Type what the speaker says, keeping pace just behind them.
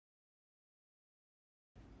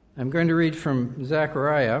I'm going to read from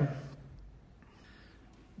Zechariah.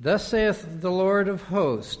 Thus saith the Lord of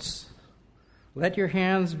hosts, let your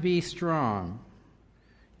hands be strong.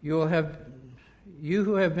 You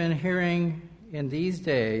who have been hearing in these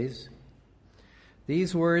days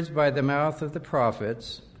these words by the mouth of the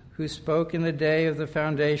prophets, who spoke in the day of the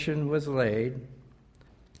foundation was laid,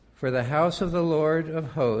 for the house of the Lord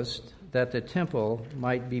of hosts, that the temple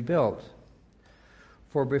might be built.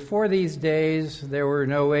 For before these days there were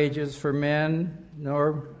no wages for men,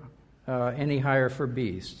 nor any hire for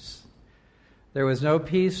beasts. There was no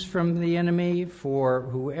peace from the enemy for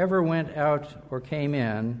whoever went out or came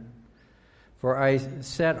in, for I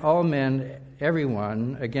set all men,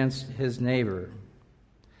 everyone, against his neighbor.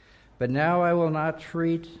 But now I will not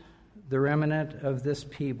treat the remnant of this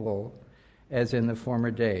people as in the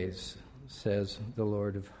former days, says the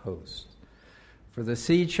Lord of hosts. For the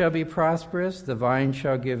seed shall be prosperous, the vine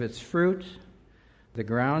shall give its fruit, the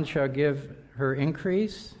ground shall give her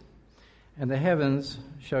increase, and the heavens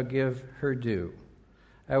shall give her due.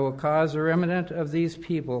 I will cause the remnant of these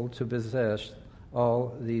people to possess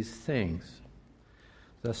all these things.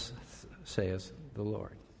 Thus saith the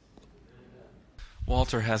Lord.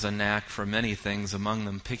 Walter has a knack for many things, among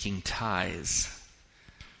them picking ties.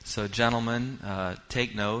 So, gentlemen,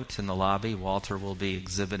 take note in the lobby. Walter will be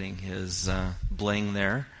exhibiting his bling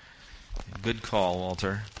there. Good call,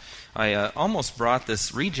 Walter. I almost brought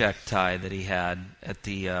this reject tie that he had at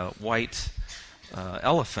the White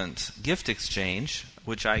Elephant gift exchange,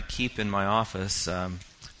 which I keep in my office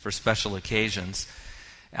for special occasions,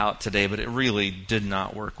 out today, but it really did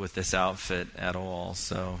not work with this outfit at all.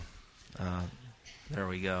 So, there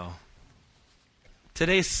we go.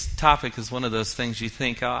 Today's topic is one of those things you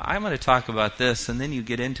think, I'm going to talk about this, and then you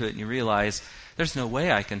get into it and you realize there's no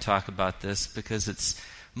way I can talk about this because it's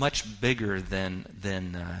much bigger than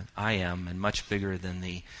I am, and much bigger than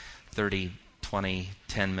the 30, 20,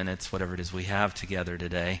 10 minutes, whatever it is we have together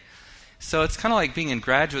today. So it's kind of like being in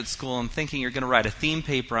graduate school and thinking you're going to write a theme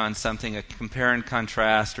paper on something, a compare and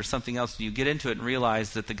contrast or something else. You get into it and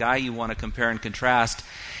realize that the guy you want to compare and contrast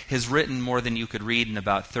has written more than you could read in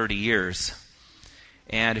about 30 years.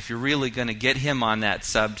 And if you're really going to get him on that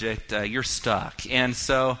subject, you're stuck. And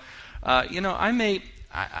so, I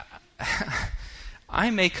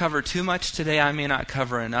may cover too much today. I may not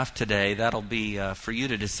cover enough today. That'll be for you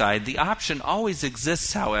to decide. The option always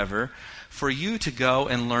exists, however, for you to go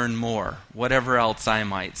and learn more, whatever else I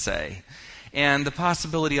might say. And the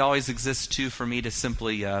possibility always exists, too, for me to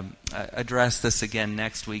simply address this again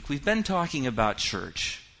next week. We've been talking about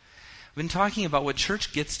church. We've been talking about what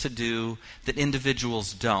church gets to do that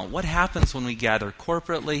individuals don't. What happens when we gather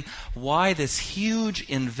corporately? Why this huge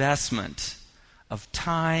investment of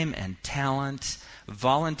time and talent,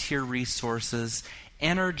 volunteer resources,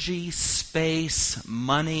 energy, space,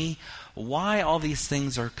 money, why all these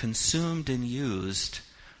things are consumed and used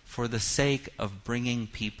for the sake of bringing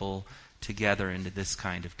people together into this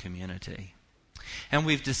kind of community. And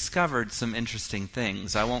we've discovered some interesting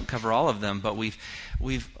things. I won't cover all of them, but we've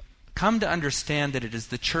come to understand that it is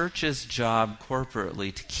the church's job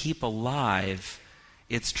corporately to keep alive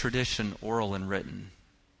its tradition, oral and written.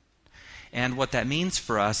 And what that means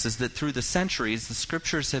for us is that through the centuries, the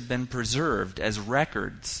Scriptures have been preserved as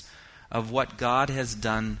records of what God has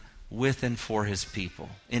done with and for His people,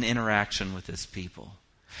 in interaction with His people.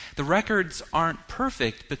 The records aren't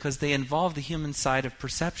perfect because they involve the human side of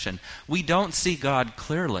perception. We don't see God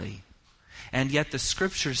clearly. And yet the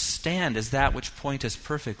Scriptures stand as that which point us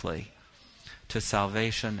perfectly to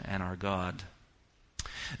salvation and our God.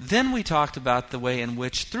 Then we talked about the way in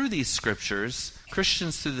which, through these Scriptures,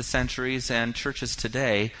 Christians through the centuries and churches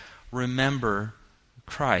today remember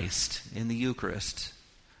Christ in the Eucharist.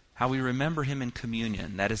 How we remember Him in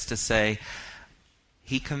communion. That is to say,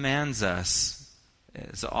 He commands us,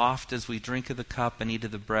 as oft as we drink of the cup and eat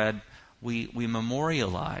of the bread, we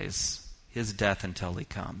memorialize His death until He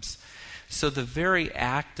comes. So the very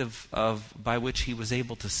act of by which He was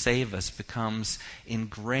able to save us becomes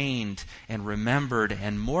ingrained and remembered,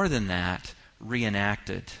 and more than that,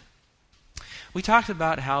 reenacted. We talked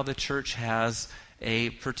about how the church has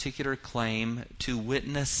a particular claim to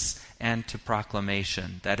witness and to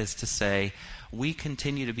proclamation. That is to say, we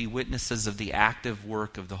continue to be witnesses of the active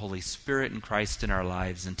work of the Holy Spirit and Christ in our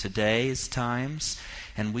lives in today's times,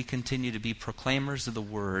 and we continue to be proclaimers of the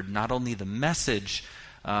Word, not only the message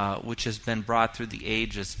which has been brought through the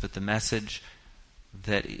ages, but the message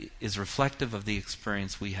that is reflective of the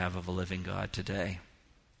experience we have of a living God today.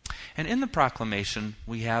 And in the proclamation,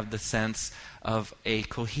 we have the sense of a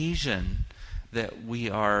cohesion, that we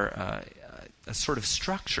are a sort of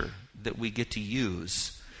structure that we get to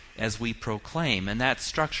use as we proclaim, and that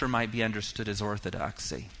structure might be understood as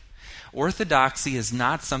orthodoxy. Orthodoxy is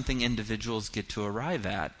not something individuals get to arrive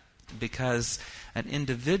at, because an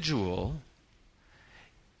individual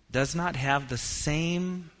does not have the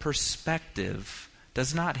same perspective,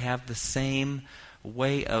 does not have the same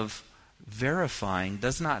way of verifying,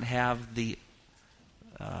 does not have the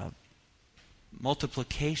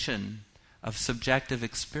multiplication of subjective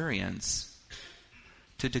experience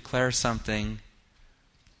to declare something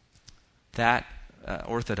that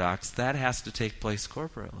orthodox. That has to take place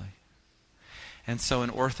corporately. And so in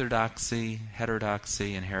orthodoxy,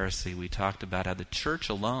 heterodoxy, and heresy, we talked about how the church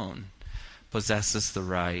alone possesses the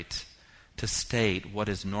right to state what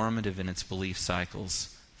is normative in its belief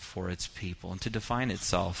cycles for its people and to define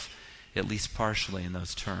itself, at least partially, in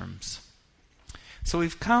those terms. So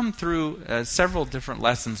we've come through several different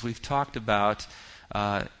lessons. We've talked about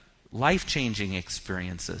life-changing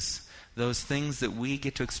experiences, those things that we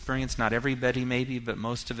get to experience, not everybody maybe, but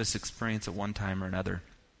most of us experience at one time or another.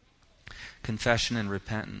 Confession and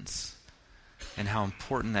repentance, and how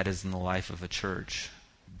important that is in the life of a church.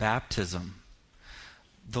 Baptism,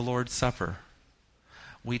 the Lord's Supper.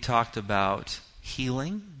 We talked about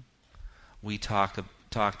healing. We talked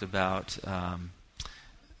about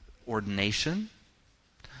ordination.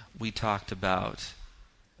 We talked about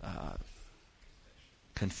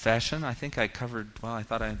confession. I think I covered,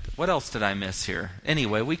 what else did I miss here?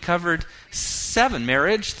 Anyway, we covered 7.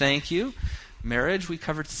 Marriage, thank you. Marriage, we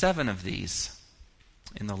covered 7 of these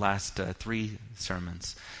in the last 3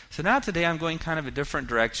 sermons. So now today I'm going kind of a different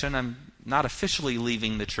direction. I'm not officially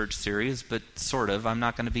leaving the church series, but sort of. I'm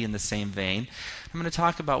not going to be in the same vein. I'm going to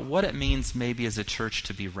talk about what it means maybe as a church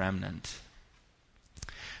to be remnant.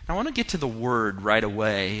 Now, I want to get to the word right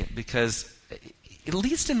away because, at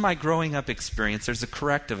least in my growing up experience, there's a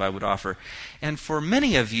corrective I would offer. And for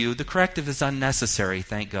many of you, the corrective is unnecessary,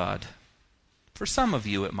 thank God. For some of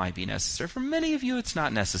you, it might be necessary. For many of you, it's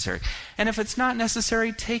not necessary. And if it's not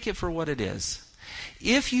necessary, take it for what it is.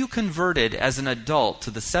 If you converted as an adult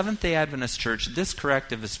to the Seventh-day Adventist Church, this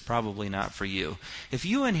corrective is probably not for you. If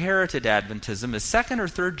you inherited Adventism as 2nd or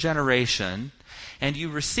 3rd generation, and you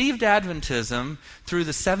received Adventism through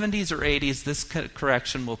the 70s or 80s, this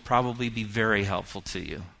correction will probably be very helpful to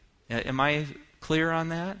you. Am I clear on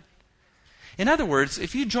that? In other words,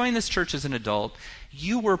 if you joined this church as an adult,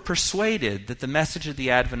 you were persuaded that the message of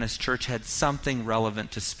the Adventist church had something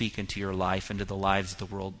relevant to speak into your life and to the lives of the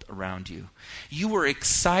world around you. You were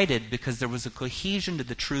excited because there was a cohesion to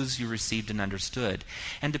the truths you received and understood.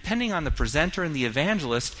 And depending on the presenter and the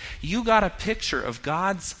evangelist, you got a picture of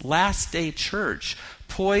God's last day church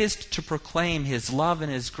poised to proclaim His love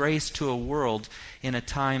and His grace to a world in a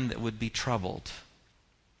time that would be troubled.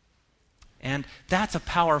 And that's a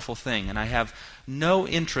powerful thing, and I have no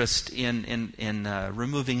interest in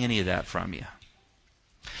removing any of that from you.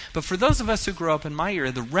 But for those of us who grew up in my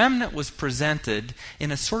era, the remnant was presented in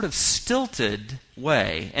a sort of stilted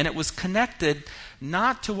way, and it was connected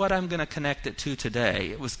not to what I'm going to connect it to today.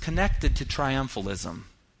 It was connected to triumphalism.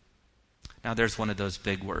 Now there's one of those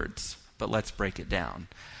big words, but let's break it down.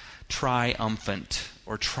 Triumphant,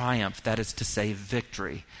 or triumph, that is to say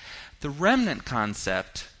victory. The remnant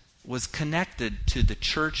concept was connected to the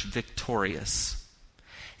church victorious.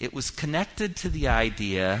 It was connected to the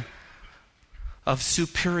idea of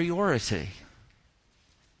superiority.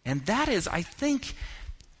 And that is, I think,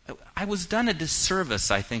 I was done a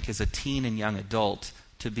disservice, I think, as a teen and young adult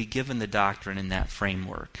to be given the doctrine in that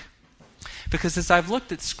framework. Because as I've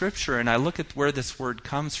looked at Scripture and I look at where this word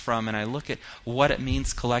comes from and I look at what it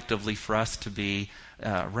means collectively for us to be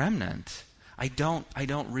remnant, I don't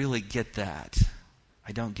really get that.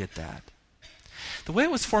 I don't get that. The way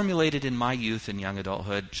it was formulated in my youth and young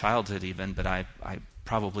adulthood, childhood even, but I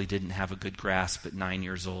probably didn't have a good grasp at 9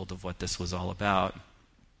 years old of what this was all about.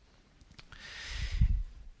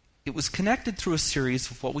 It was connected through a series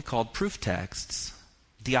of what we called proof texts.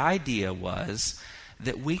 The idea was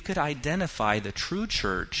that we could identify the true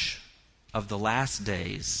church of the last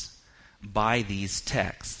days by these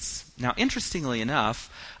texts. Now, interestingly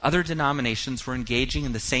enough, other denominations were engaging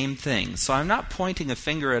in the same thing. So I'm not pointing a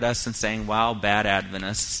finger at us and saying, wow, bad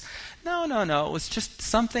Adventists. No. It was just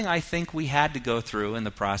something I think we had to go through in the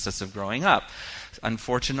process of growing up.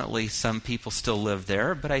 Unfortunately, some people still live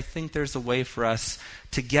there, but I think there's a way for us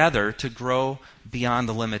together to grow beyond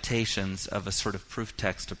the limitations of a sort of proof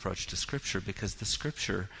text approach to Scripture, because the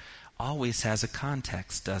Scripture always has a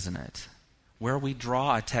context, doesn't it? Where we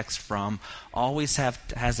draw a text from always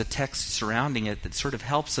has a text surrounding it that sort of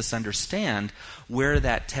helps us understand where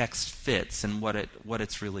that text fits and what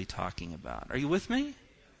it's really talking about. Are you with me?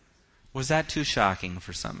 Was that too shocking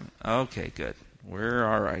for some? Okay, good. We're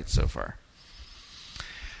all right so far.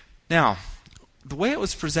 Now, the way it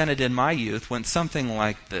was presented in my youth went something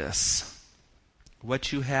like this.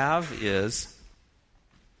 What you have is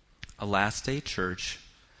a last day church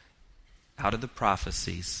out of the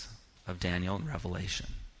prophecies of Daniel and Revelation.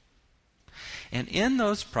 And in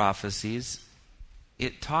those prophecies,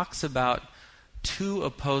 it talks about two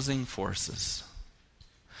opposing forces,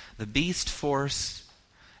 the beast force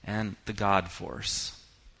and the God force.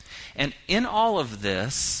 And in all of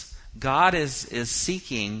this, God is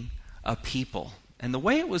seeking a people. And the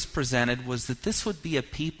way it was presented was that this would be a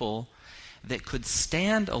people that could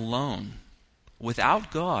stand alone without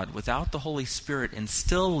God, without the Holy Spirit, and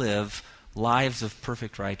still live lives of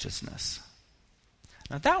perfect righteousness.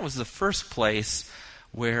 Now that was the first place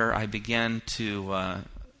where I began to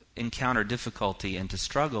encounter difficulty and to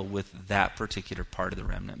struggle with that particular part of the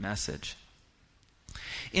remnant message.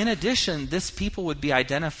 In addition, this people would be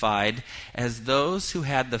identified as those who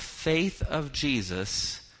had the faith of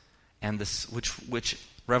Jesus, and this, which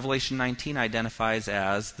Revelation 19 identifies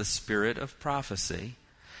as the spirit of prophecy,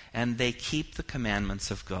 and they keep the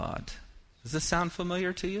commandments of God. Does this sound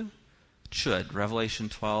familiar to you? It should. Revelation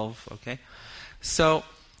 12, okay? So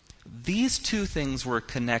these two things were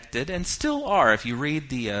connected and still are. If you read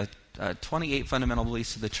the 28 fundamental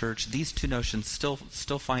beliefs of the church, these two notions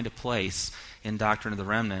still find a place in Doctrine of the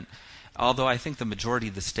Remnant, although I think the majority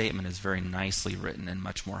of the statement is very nicely written and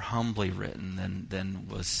much more humbly written than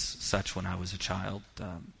was such when I was a child,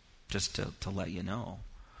 just to let you know.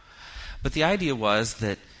 But the idea was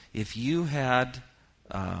that if you had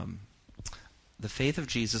the faith of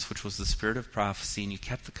Jesus, which was the spirit of prophecy, and you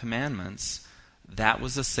kept the commandments, that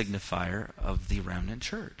was a signifier of the remnant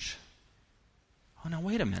church. Oh, now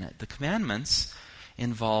wait a minute. The commandments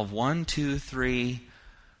involve 1, 2, 3,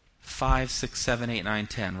 5, 6, 7, 8, 9,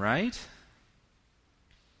 10, right?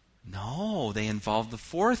 No, they involve the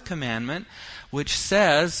fourth commandment, which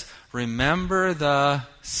says, remember the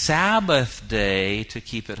Sabbath day to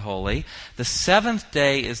keep it holy. The seventh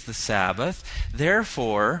day is the Sabbath.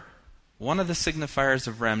 Therefore, one of the signifiers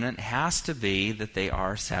of remnant has to be that they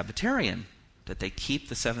are Sabbatarian, that they keep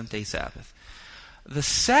the seventh-day Sabbath. The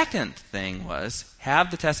second thing was,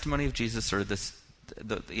 have the testimony of Jesus, or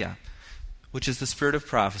which is the spirit of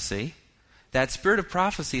prophecy. That spirit of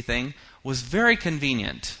prophecy thing was very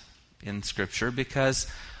convenient in Scripture because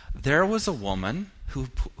there was a woman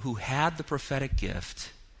who had the prophetic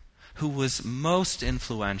gift, who was most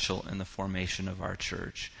influential in the formation of our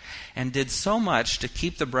church, and did so much to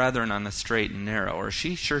keep the brethren on the straight and narrow, or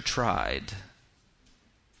she sure tried.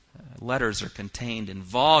 Letters are contained in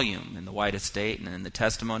volume in the White Estate and in the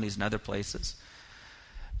testimonies and other places.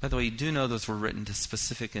 By the way, you do know those were written to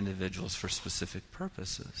specific individuals for specific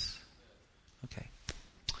purposes. Okay.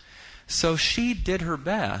 So she did her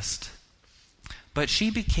best, but she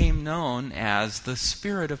became known as the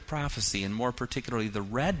spirit of prophecy, and more particularly the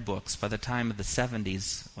red books by the time of the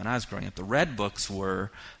 70s when I was growing up. The red books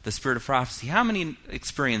were the spirit of prophecy. How many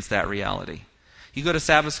experienced that reality? You go to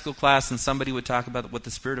Sabbath school class and somebody would talk about what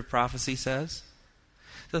the spirit of prophecy says.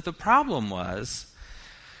 That the problem was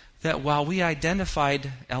that while we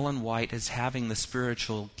identified Ellen White as having the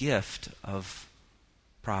spiritual gift of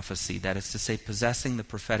prophecy, that is to say, possessing the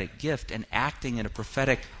prophetic gift and acting in a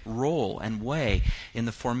prophetic role and way in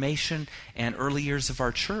the formation and early years of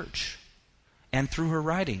our church and through her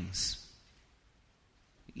writings.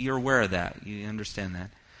 You're aware of that. You understand that.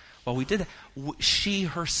 Well, we did that. She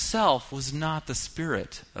herself was not the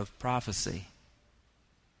spirit of prophecy.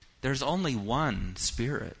 There's only one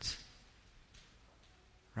spirit.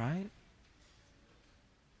 Right?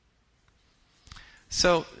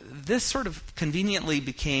 So this sort of conveniently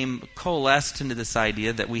became coalesced into this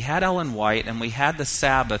idea that we had Ellen White and we had the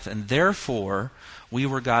Sabbath, and therefore we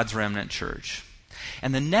were God's remnant church.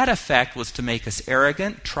 And the net effect was to make us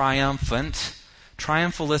arrogant, triumphant,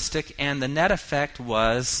 triumphalistic, and the net effect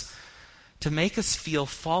was to make us feel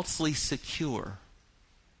falsely secure.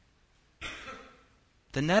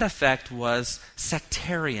 The net effect was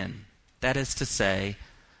sectarian. That is to say,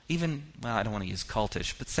 I don't want to use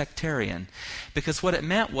cultish, but sectarian. Because what it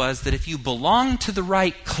meant was that if you belonged to the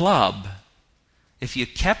right club, if you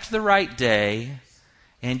kept the right day,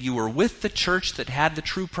 and you were with the church that had the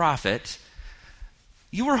true prophet,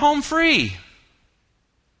 you were home free.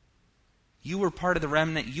 You were part of the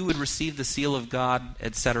remnant. You would receive the seal of God,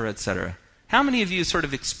 etc., etc. How many of you sort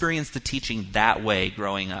of experienced the teaching that way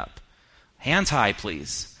growing up? Hands high,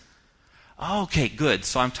 please. Okay, good.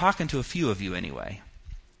 So I'm talking to a few of you anyway.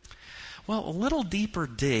 Well, a little deeper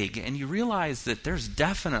dig, and you realize that there's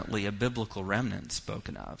definitely a biblical remnant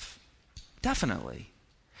spoken of. Definitely.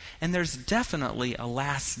 And there's definitely a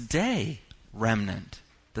last day remnant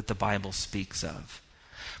that the Bible speaks of.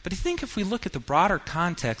 But I think if we look at the broader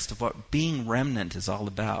context of what being remnant is all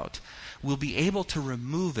about, we'll be able to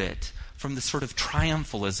remove it from the sort of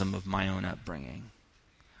triumphalism of my own upbringing.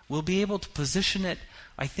 We'll be able to position it,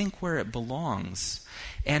 I think, where it belongs,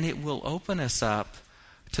 and it will open us up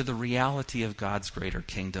to the reality of God's greater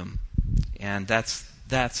kingdom. And that's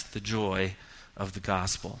the joy of the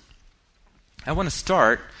gospel. I want to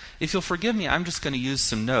start, if you'll forgive me, I'm just going to use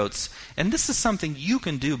some notes. And this is something you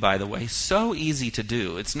can do, by the way, so easy to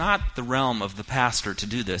do. It's not the realm of the pastor to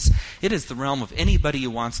do this. It is the realm of anybody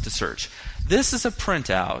who wants to search. This is a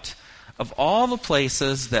printout of all the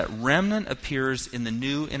places that remnant appears in the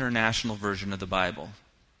New International Version of the Bible.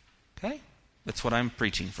 Okay? That's what I'm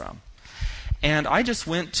preaching from. And I just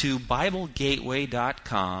went to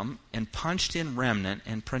BibleGateway.com and punched in remnant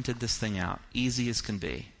and printed this thing out. Easy as can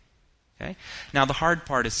be. Okay? Now, the hard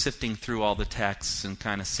part is sifting through all the texts and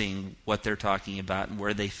kind of seeing what they're talking about and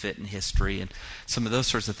where they fit in history and some of those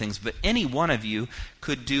sorts of things. But any one of you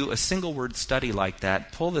could do a single-word study like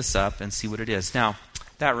that, pull this up, and see what it is. Now,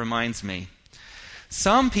 that reminds me.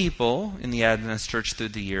 Some people in the Adventist Church through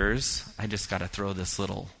the years, I just got to throw this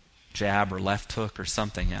little jab or left hook or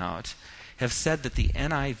something out, have said that the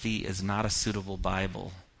NIV is not a suitable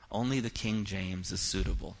Bible. Only the King James is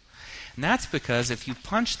suitable. And that's because if you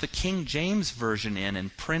punch the King James Version in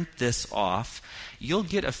and print this off, you'll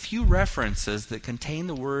get a few references that contain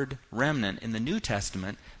the word remnant in the New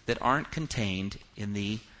Testament that aren't contained in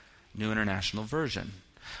the New International Version.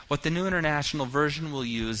 What the New International Version will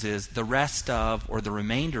use is the rest of or the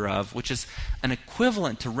remainder of, which is an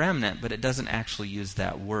equivalent to remnant, but it doesn't actually use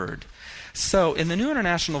that word. So in the New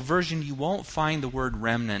International Version, you won't find the word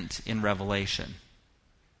remnant in Revelation.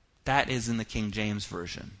 That is in the King James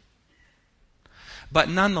Version. But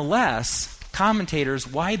nonetheless, commentators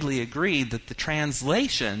widely agree that the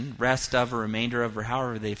translation, rest of or remainder of, or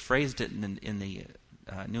however they phrased it in the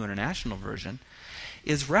New International Version,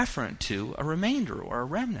 is referent to a remainder or a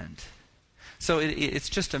remnant. So it's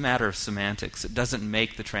just a matter of semantics. It doesn't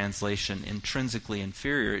make the translation intrinsically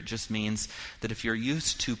inferior. It just means that if you're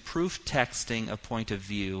used to proof texting a point of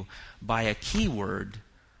view by a keyword,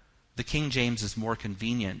 the King James is more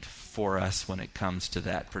convenient for us when it comes to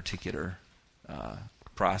that particular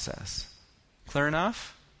process. Clear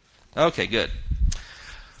enough? Okay, good.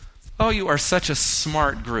 Oh, you are such a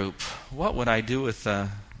smart group. What would I do with a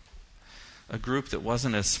group that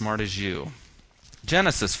wasn't as smart as you?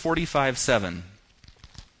 Genesis 45:7.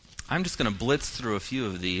 I'm just going to blitz through a few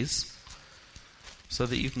of these so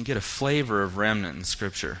that you can get a flavor of remnant in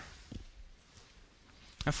Scripture.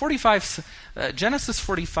 Now, Genesis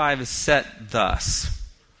 45 is set thus.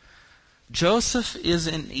 Joseph is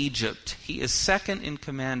in Egypt. He is second in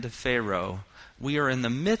command to Pharaoh. We are in the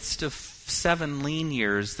midst of 7 lean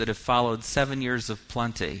years that have followed 7 years of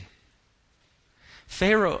plenty.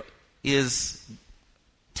 Pharaoh is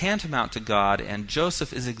tantamount to God, and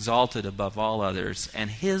Joseph is exalted above all others, and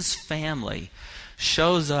his family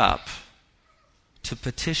shows up to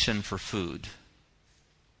petition for food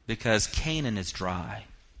because Canaan is dry.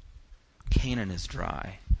 Canaan is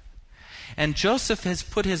dry. And Joseph has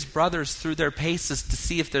put his brothers through their paces to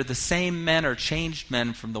see if they're the same men or changed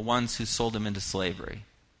men from the ones who sold him into slavery.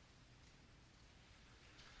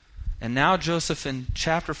 And now Joseph in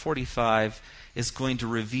chapter 45 is going to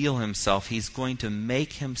reveal himself. He's going to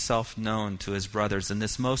make himself known to his brothers in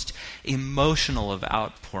this most emotional of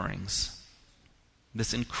outpourings.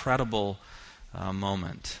 This incredible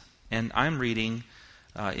moment. And I'm reading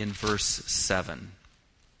in verse 7.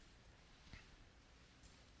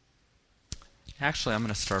 Actually, I'm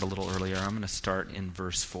going to start a little earlier. I'm going to start in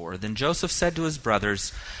verse 4. Then Joseph said to his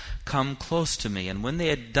brothers, "Come close to me." And when they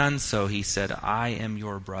had done so, he said, "I am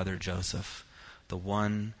your brother Joseph, the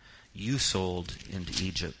one you sold into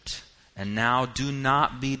Egypt. And now do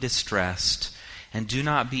not be distressed, and do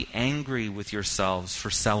not be angry with yourselves for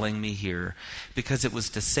selling me here, because it was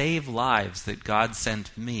to save lives that God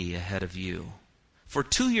sent me ahead of you. For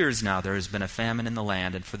 2 years now there has been a famine in the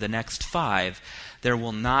land, and for the next 5 there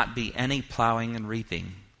will not be any plowing and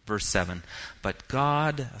reaping." Verse 7, "But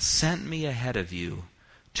God sent me ahead of you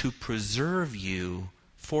to preserve you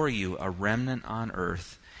for you a remnant on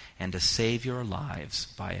earth, and to save your lives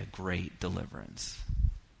by a great deliverance."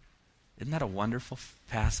 Isn't that a wonderful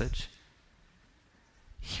passage?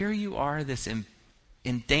 Here you are, this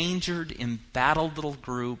endangered, embattled little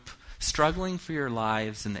group, struggling for your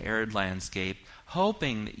lives in the arid landscape,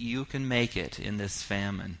 hoping that you can make it in this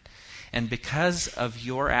famine. And because of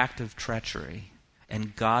your act of treachery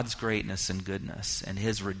and God's greatness and goodness and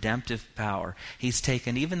his redemptive power, he's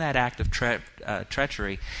taken even that act of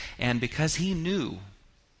treachery, and because he knew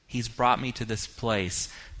He's brought me to this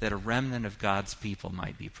place that a remnant of God's people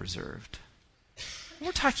might be preserved.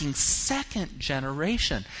 We're talking second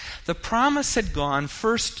generation. The promise had gone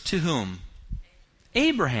first to whom?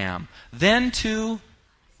 Abraham, then to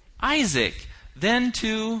Isaac, then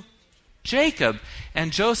to Jacob.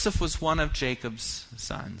 And Joseph was one of Jacob's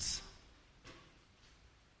sons.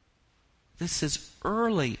 This is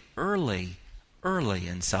early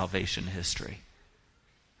in salvation history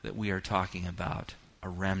that we are talking about a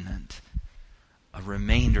remnant, a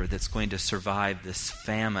remainder that's going to survive this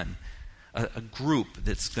famine, a group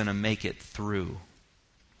that's going to make it through.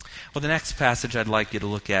 Well, the next passage I'd like you to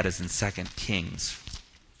look at is in 2 Kings.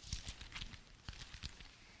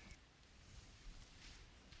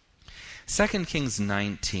 2 Kings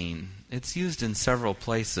 19. It's used in several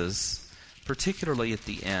places, particularly at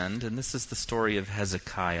the end, and this is the story of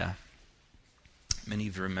Hezekiah. Many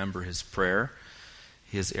of you remember his prayer,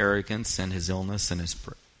 his arrogance and his illness and his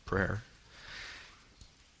prayer.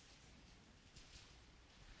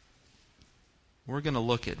 We're going to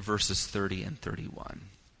look at verses 30 and 31,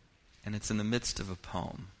 and it's in the midst of a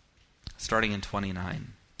poem, starting in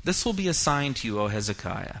 29. This will be a sign to you, O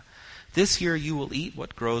Hezekiah. This year you will eat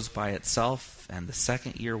what grows by itself, and the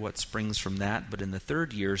second year what springs from that, but in the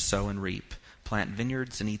third year sow and reap, plant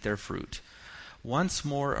vineyards and eat their fruit. Once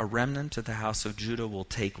more a remnant of the house of Judah will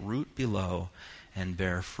take root below and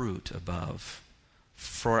bear fruit above.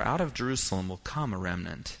 For out of Jerusalem will come a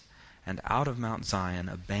remnant, and out of Mount Zion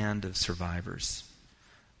a band of survivors.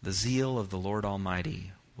 The zeal of the Lord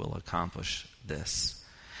Almighty will accomplish this.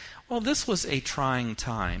 Well, this was a trying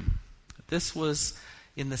time. This was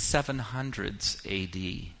in the 700s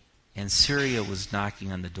A.D., and Syria was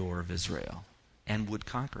knocking on the door of Israel and would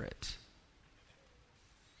conquer it.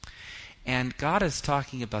 And God is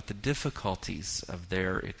talking about the difficulties of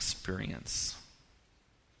their experience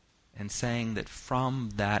and saying that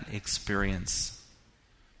from that experience,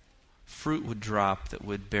 fruit would drop that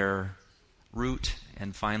would bear root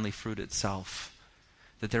and finally fruit itself,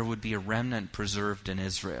 that there would be a remnant preserved in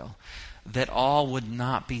Israel, that all would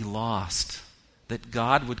not be lost, that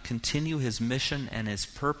God would continue his mission and his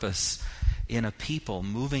purpose in a people,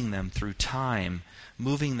 moving them through time,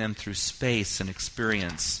 moving them through space and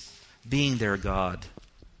experience, being their God.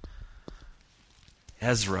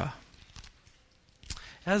 Ezra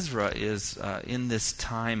is in this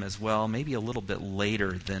time as well, maybe a little bit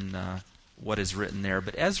later than what is written there.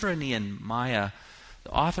 But Ezra and Nehemiah,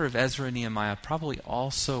 the author of Ezra and Nehemiah, probably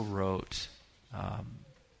also wrote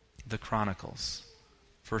the Chronicles,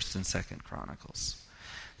 1st and 2nd Chronicles.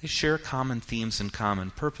 They share common themes and common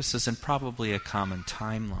purposes and probably a common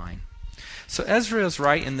timeline. So Ezra is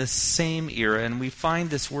right in this same era, and we find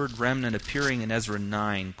this word remnant appearing in Ezra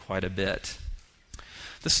 9 quite a bit.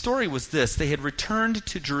 The story was this. They had returned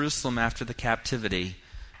to Jerusalem after the captivity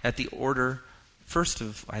at the order, first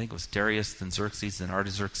of, I think it was Darius, then Xerxes, then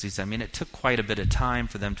Artaxerxes. I mean, it took quite a bit of time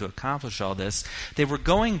for them to accomplish all this. They were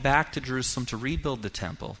going back to Jerusalem to rebuild the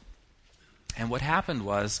temple. And what happened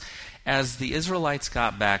was, as the Israelites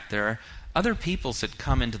got back there, other peoples had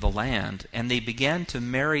come into the land, and they began to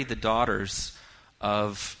marry the daughters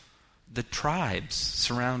of the tribes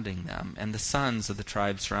surrounding them and the sons of the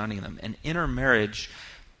tribes surrounding them. And intermarriage,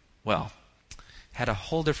 well, had a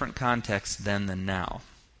whole different context then than now.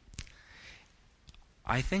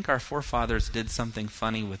 I think our forefathers did something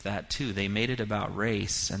funny with that too. They made it about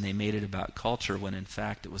race and they made it about culture when in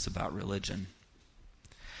fact it was about religion.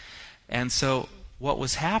 And so what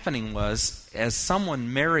was happening was, as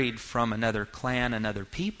someone married from another clan, another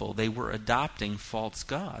people, they were adopting false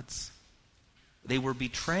gods. They were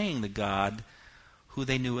betraying the God who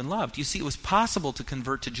they knew and loved. You see, it was possible to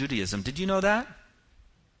convert to Judaism. Did you know that?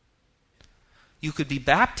 You could be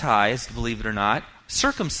baptized, believe it or not,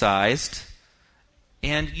 circumcised,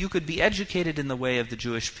 and you could be educated in the way of the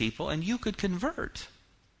Jewish people, and you could convert.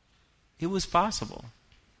 It was possible.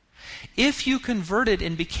 If you converted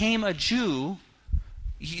and became a Jew,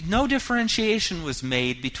 no differentiation was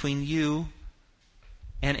made between you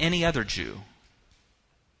and any other Jew.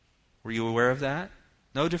 Were you aware of that?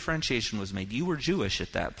 No differentiation was made. You were Jewish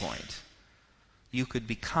at that point. You could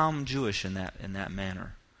become Jewish in that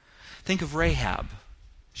manner. Think of Rahab.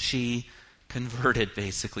 She converted,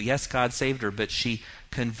 basically. Yes, God saved her, but she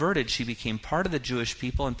converted. She became part of the Jewish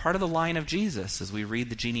people and part of the line of Jesus as we read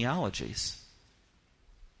the genealogies.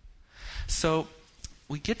 So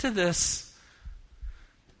we get to this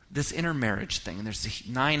intermarriage thing, and there's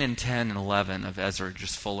 9 and 10 and 11 of Ezra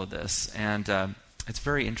just full of this, and it's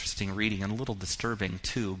very interesting reading and a little disturbing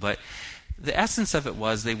too, but the essence of it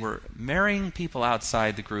was they were marrying people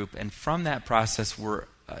outside the group, and from that process were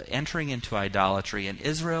entering into idolatry, and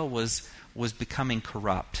Israel was was becoming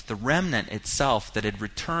corrupt. The remnant itself that had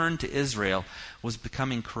returned to Israel was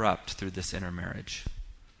becoming corrupt through this intermarriage.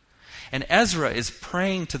 And Ezra is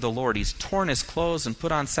praying to the Lord. He's torn his clothes and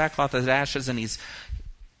put on sackcloth and ashes, and we've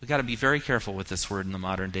got to be very careful with this word in the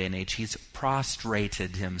modern day and age. He's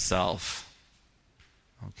prostrated himself.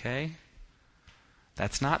 Okay?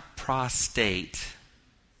 That's not prostate.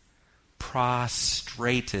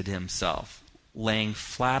 Prostrated himself, laying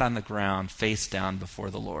flat on the ground, face down before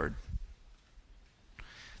the Lord.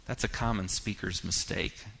 That's a common speaker's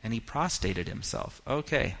mistake. And he prostrated himself.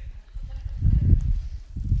 Okay.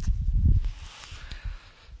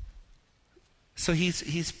 So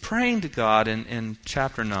he's praying to God in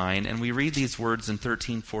chapter 9, and we read these words in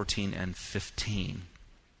 13, 14, and 15.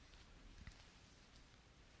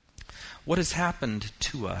 What has happened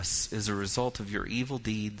to us is a result of your evil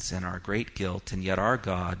deeds and our great guilt, and yet our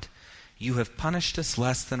God, you have punished us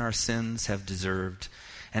less than our sins have deserved,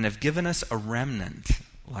 and have given us a remnant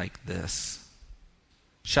like this.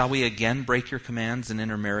 Shall we again break your commands and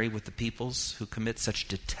intermarry with the peoples who commit such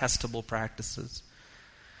detestable practices?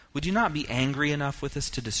 Would you not be angry enough with us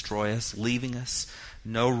to destroy us, leaving us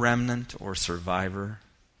no remnant or survivor?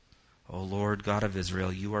 O Lord God of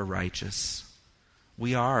Israel, you are righteous.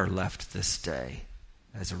 We are left this day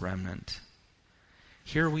as a remnant.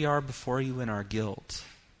 Here we are before you in our guilt,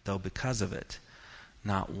 though because of it,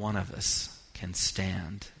 not one of us can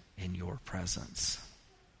stand in your presence.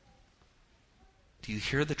 Do you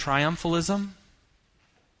hear the triumphalism?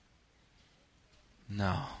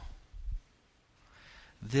 No.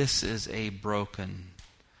 This is a broken,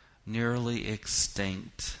 nearly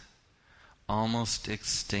extinct, almost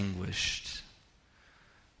extinguished,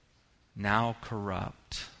 now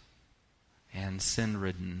corrupt and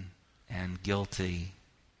sin-ridden and guilty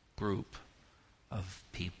group of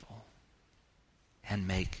people. And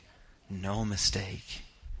make no mistake,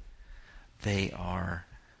 they are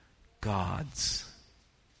God's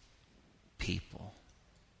people.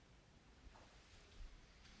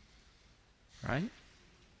 Right?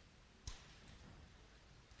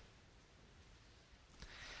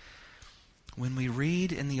 When we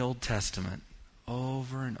read in the Old Testament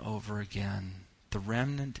over and over again, the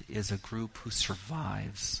remnant is a group who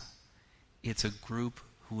survives. It's a group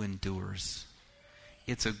who endures.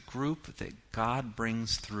 It's a group that God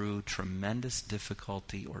brings through tremendous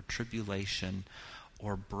difficulty or tribulation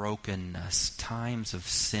or brokenness, times of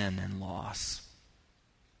sin and loss.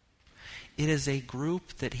 It is a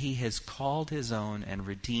group that he has called his own and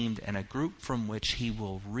redeemed, and a group from which he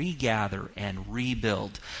will regather and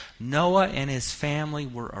rebuild. Noah and his family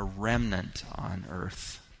were a remnant on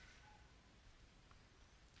earth.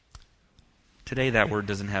 Today that word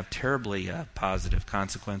doesn't have terribly positive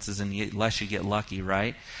consequences unless you get lucky,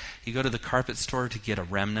 right? You go to the carpet store to get a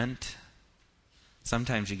remnant.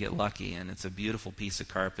 Sometimes you get lucky and it's a beautiful piece of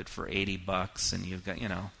carpet for $80 and you've got,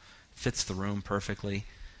 fits the room perfectly.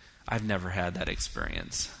 I've never had that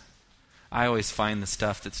experience. I always find the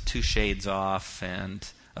stuff that's 2 shades off and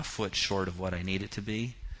a foot short of what I need it to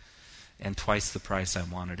be and twice the price I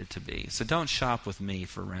wanted it to be. So don't shop with me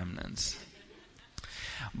for remnants.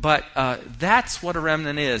 But that's what a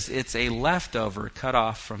remnant is. It's a leftover cut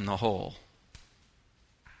off from the whole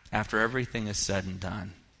after everything is said and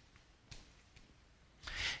done.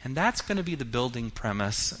 And that's going to be the building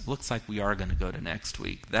premise. Looks like we are going to go to next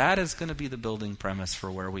week. That is going to be the building premise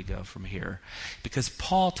for where we go from here. Because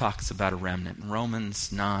Paul talks about a remnant in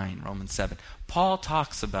Romans 9, Romans 7. Paul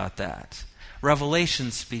talks about that. Revelation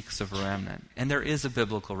speaks of a remnant. And there is a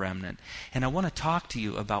biblical remnant. And I want to talk to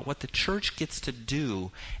you about what the church gets to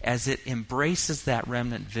do as it embraces that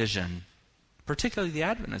remnant vision, particularly the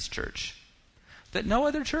Adventist church, that no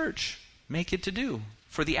other church may get to do.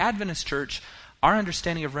 For the Adventist church, our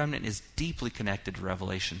understanding of remnant is deeply connected to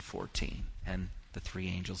Revelation 14 and the 3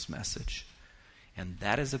 angels' message. And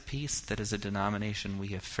that is a piece that as a denomination we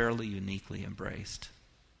have fairly uniquely embraced.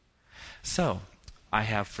 So, I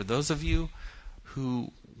have, for those of you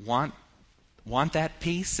who want that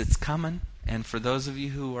piece, it's coming. And for those of you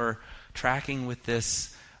who are tracking with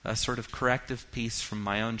this sort of corrective piece from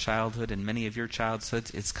my own childhood and many of your childhoods,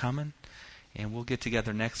 it's coming. And we'll get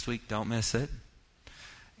together next week. Don't miss it.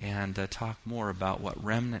 And talk more about what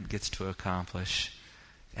remnant gets to accomplish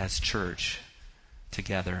as church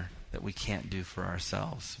together that we can't do for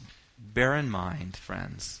ourselves. Bear in mind,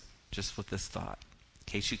 friends, just with this thought, in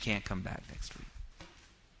case you can't come back next week.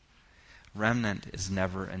 Remnant is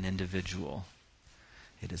never an individual.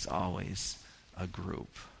 It is always a group.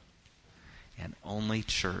 And only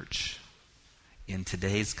church, in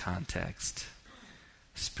today's context,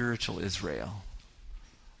 spiritual Israel,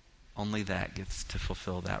 only that gets to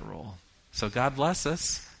fulfill that role. So God bless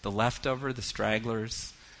us. the leftover, the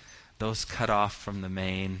stragglers, those cut off from the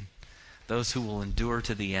main, those who will endure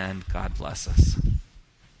to the end. God bless us.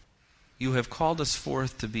 You have called us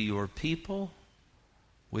forth to be your people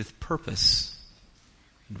with purpose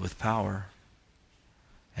and with power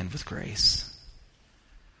and with grace.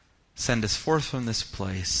 Send us forth from this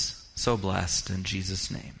place, so blessed in Jesus'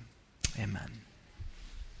 name. Amen.